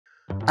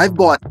I've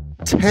bought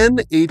 10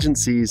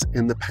 agencies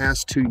in the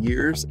past 2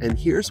 years, and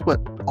here's what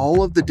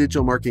all of the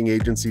digital marketing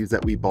agencies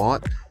that we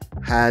bought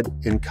had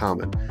in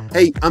common.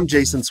 Hey, I'm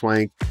Jason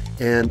Swenk,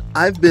 and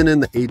I've been in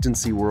the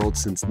agency world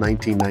since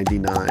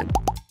 1999.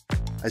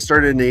 I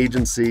started an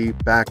agency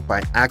back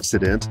by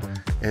accident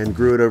and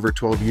grew it over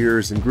 12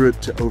 years and grew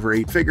it to over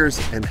 8 figures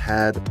and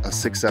had a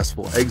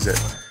successful exit.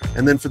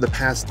 And then for the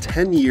past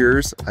 10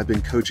 years, I've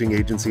been coaching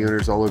agency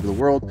owners all over the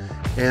world.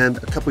 And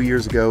a couple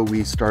years ago,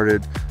 we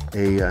started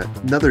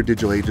another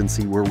digital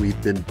agency where we've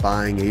been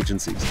buying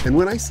agencies. And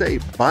when I say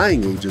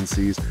buying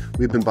agencies,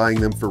 we've been buying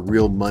them for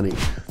real money.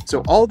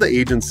 So all the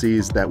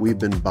agencies that we've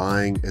been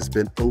buying has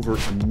been over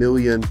 $1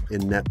 million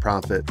in net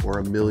profit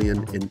or $1 million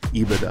in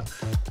EBITDA.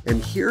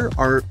 And here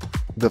are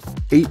the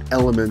 8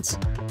 elements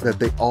that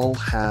they all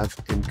have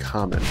in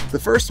common. The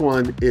first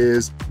one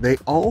is they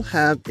all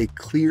have a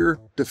clear,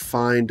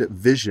 defined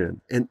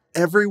vision, and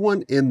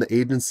everyone in the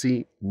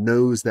agency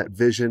knows that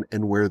vision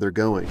and where they're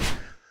going.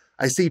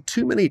 I see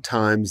too many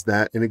times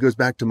that, and it goes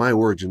back to my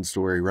origin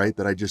story, right,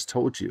 that I just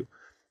told you.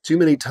 Too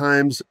many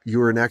times you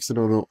were an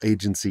accidental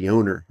agency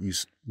owner. You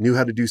knew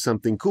how to do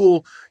something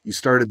cool. You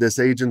started this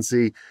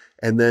agency,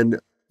 and then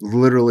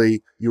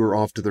literally you were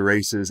off to the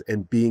races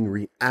and being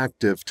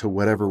reactive to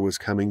whatever was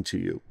coming to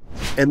you.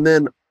 And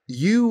then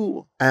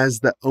you, as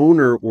the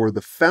owner or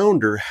the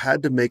founder,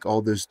 had to make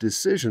all those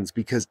decisions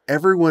because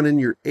everyone in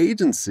your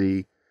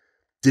agency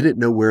didn't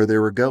know where they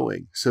were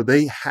going. So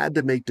they had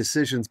to make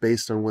decisions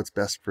based on what's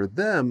best for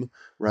them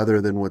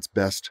rather than what's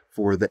best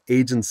for the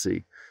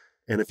agency.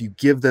 And if you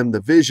give them the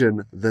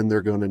vision, then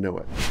they're going to know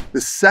it.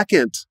 The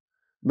second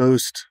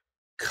most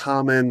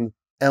common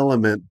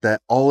element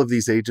that all of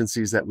these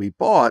agencies that we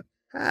bought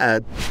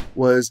had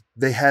was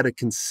they had a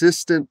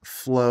consistent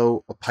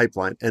flow of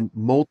pipeline and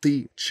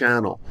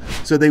multi-channel.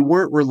 So they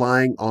weren't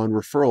relying on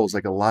referrals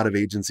like a lot of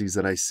agencies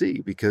that I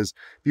see, because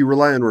if you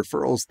rely on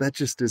referrals, that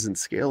just isn't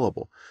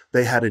scalable.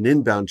 They had an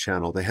inbound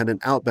channel, they had an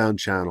outbound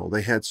channel,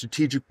 they had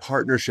strategic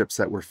partnerships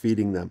that were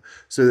feeding them.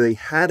 So they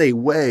had a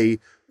way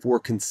for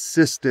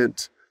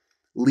consistent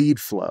lead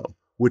flow,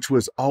 which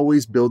was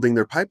always building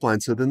their pipeline.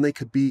 So then they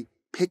could be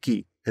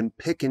picky and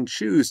pick and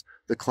choose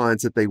the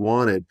clients that they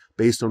wanted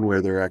based on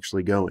where they're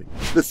actually going.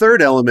 The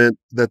third element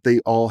that they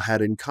all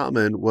had in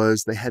common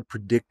was they had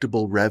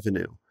predictable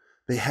revenue.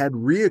 They had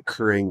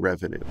reoccurring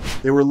revenue.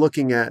 They were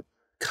looking at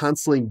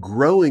constantly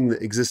growing the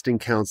existing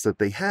counts that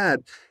they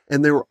had,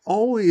 and they were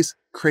always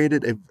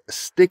created a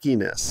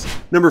stickiness.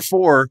 Number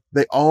 4,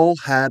 they all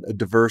had a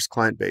diverse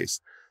client base.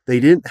 They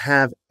didn't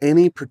have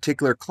any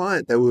particular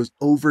client that was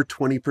over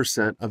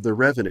 20% of their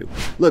revenue.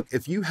 Look,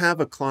 if you have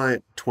a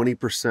client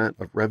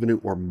 20% of revenue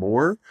or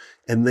more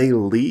and they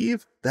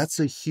leave, that's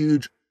a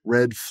huge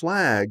red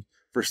flag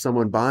for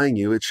someone buying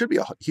you. It should be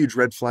a huge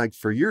red flag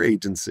for your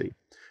agency.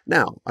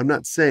 Now, I'm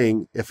not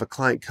saying if a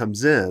client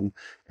comes in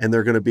and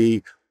they're going to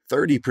be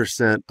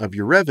 30% of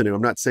your revenue,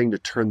 I'm not saying to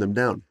turn them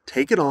down.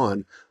 Take it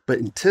on, but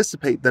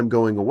anticipate them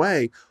going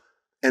away.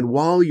 And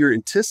while you're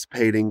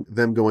anticipating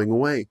them going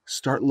away,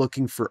 start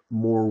looking for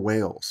more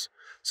whales.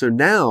 So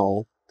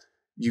now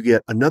you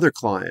get another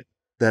client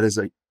that is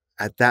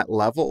at that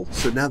level.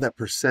 So now that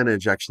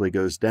percentage actually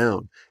goes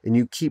down and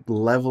you keep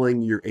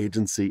leveling your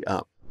agency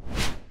up.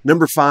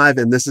 Number 5,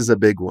 and this is a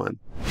big one,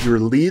 your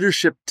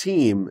leadership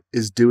team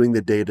is doing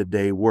the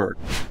day-to-day work.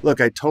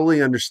 Look, I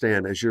totally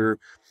understand as you're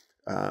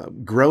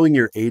growing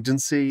your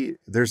agency,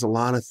 there's a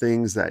lot of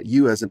things that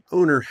you as an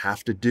owner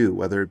have to do,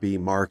 whether it be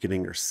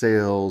marketing or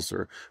sales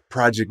or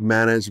project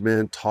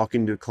management,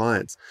 talking to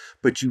clients.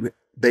 But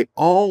they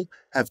all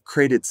have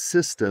created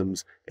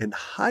systems and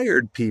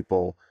hired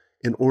people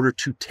in order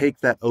to take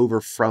that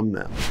over from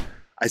them.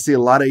 I see a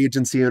lot of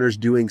agency owners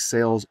doing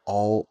sales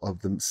all of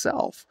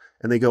themselves,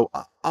 and they go,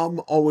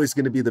 I'm always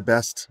going to be the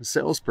best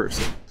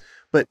salesperson.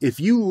 But if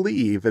you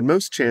leave, and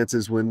most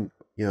chances when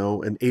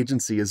an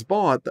agency is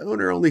bought, the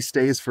owner only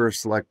stays for a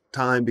select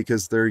time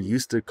because they're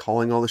used to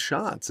calling all the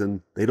shots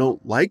and they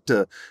don't like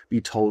to be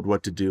told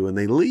what to do, and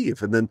they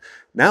leave. And then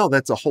now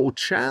that's a whole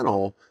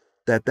channel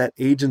that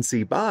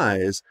agency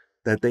buys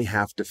that they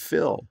have to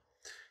fill.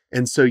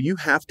 And so you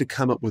have to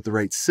come up with the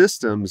right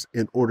systems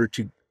in order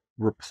to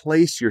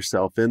replace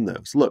yourself in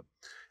those. Look,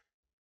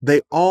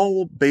 they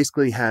all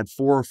basically had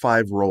 4 or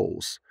 5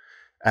 roles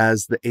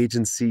as the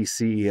agency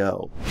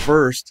CEO.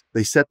 First,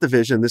 they set the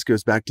vision. This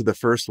goes back to the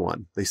first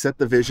one. They set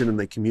the vision and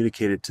they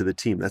communicate it to the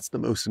team. That's the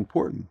most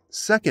important.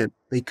 Second,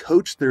 they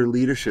coach their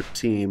leadership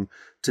team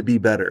to be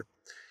better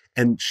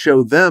and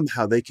show them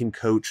how they can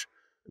coach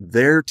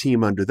their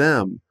team under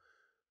them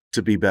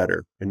to be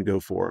better and go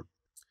forward.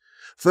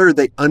 Third,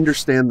 they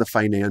understand the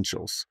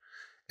financials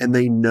and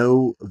they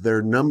know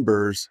their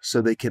numbers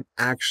so they can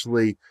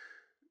actually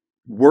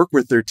work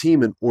with their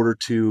team in order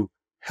to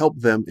help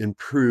them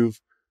improve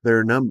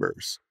their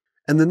numbers.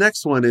 And the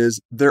next one is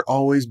they're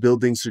always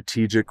building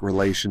strategic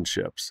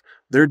relationships.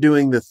 They're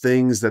doing the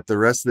things that the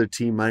rest of the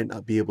team might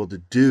not be able to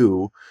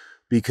do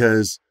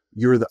because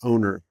you're the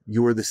owner,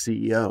 you're the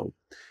CEO.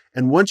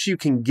 And once you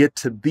can get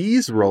to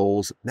these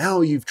roles,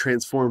 now you've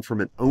transformed from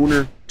an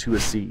owner to a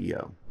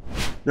CEO.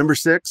 Number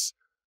 6,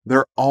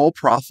 They're all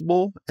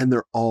profitable and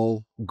they're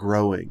all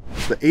growing.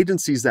 The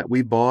agencies that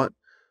we bought,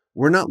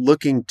 we're not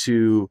looking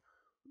to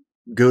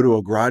go to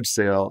a garage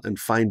sale and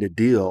find a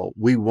deal.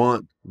 We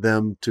want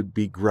them to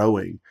be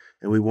growing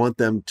and we want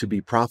them to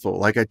be profitable.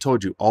 Like I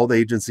told you, all the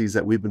agencies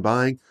that we've been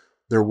buying,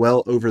 they're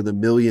well over the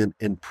million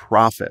in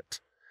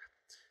profit.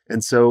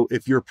 And so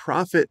if your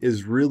profit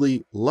is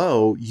really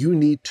low, you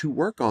need to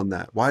work on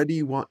that. Why do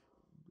you want,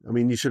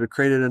 you should have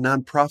created a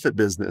nonprofit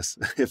business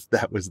if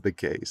that was the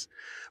case.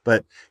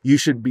 But you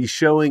should be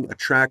showing a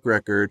track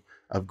record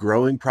of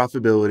growing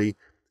profitability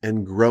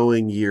and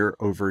growing year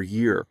over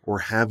year, or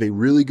have a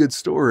really good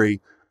story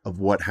of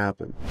what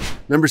happened.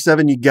 Number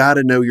 7, you got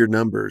to know your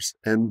numbers.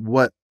 And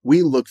what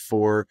we look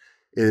for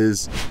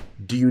is,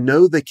 do you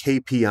know the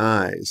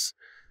KPIs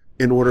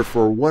in order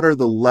for what are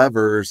the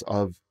levers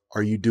of,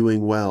 are you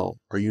doing well?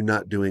 Are you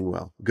not doing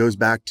well? It goes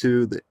back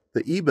to the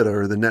EBITDA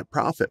or the net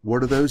profit.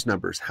 What are those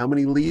numbers? How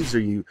many leads are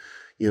you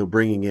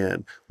bringing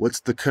in? What's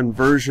the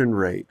conversion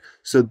rate?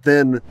 So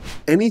then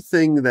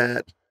anything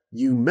that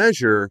you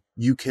measure,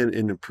 you can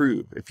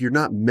improve. If you're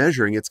not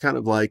measuring, it's kind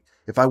of like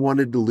if I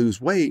wanted to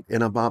lose weight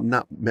and I'm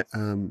not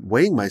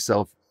weighing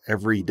myself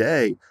every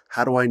day,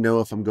 how do I know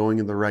if I'm going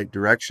in the right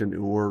direction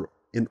or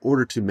in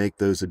order to make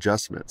those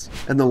adjustments?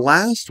 And the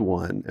last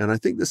one, and I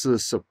think this will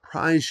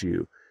surprise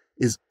you,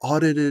 is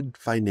audited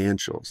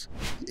financials.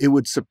 It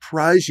would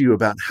surprise you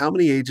about how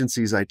many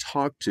agencies I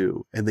talk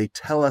to and they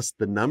tell us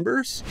the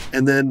numbers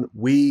and then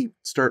we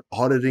start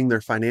auditing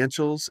their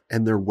financials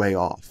and they're way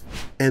off.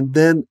 And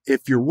then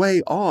if you're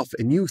way off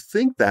and you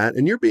think that,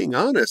 and you're being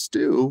honest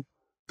too,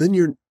 then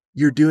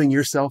you're doing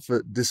yourself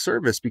a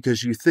disservice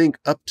because you think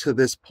up to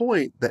this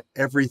point that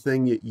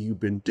everything that you've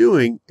been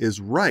doing is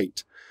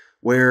right.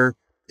 Where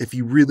if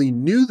you really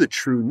knew the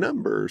true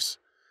numbers,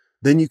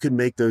 then you could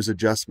make those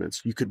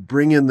adjustments. You could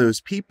bring in those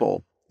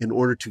people in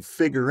order to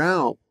figure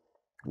out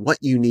what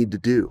you need to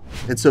do.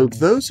 And so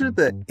those are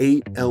the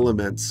 8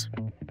 elements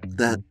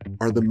that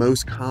are the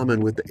most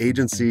common with the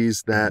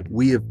agencies that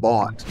we have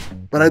bought.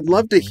 But I'd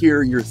love to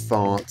hear your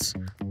thoughts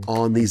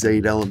on these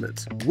 8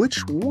 elements.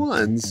 Which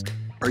ones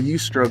are you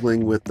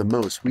struggling with the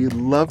most? We'd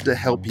love to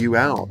help you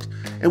out.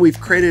 And we've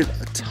created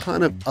a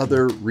ton of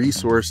other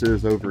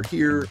resources over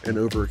here and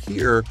over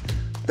here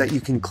that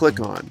you can click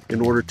on in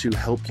order to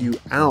help you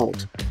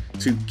out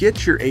to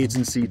get your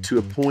agency to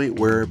a point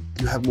where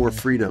you have more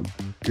freedom.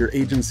 Your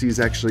agency is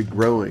actually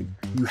growing.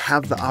 You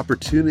have the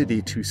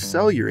opportunity to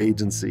sell your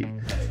agency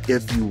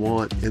if you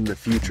want in the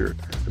future.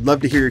 I'd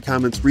love to hear your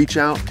comments. Reach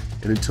out,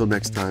 and until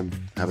next time,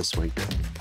 have a swank day.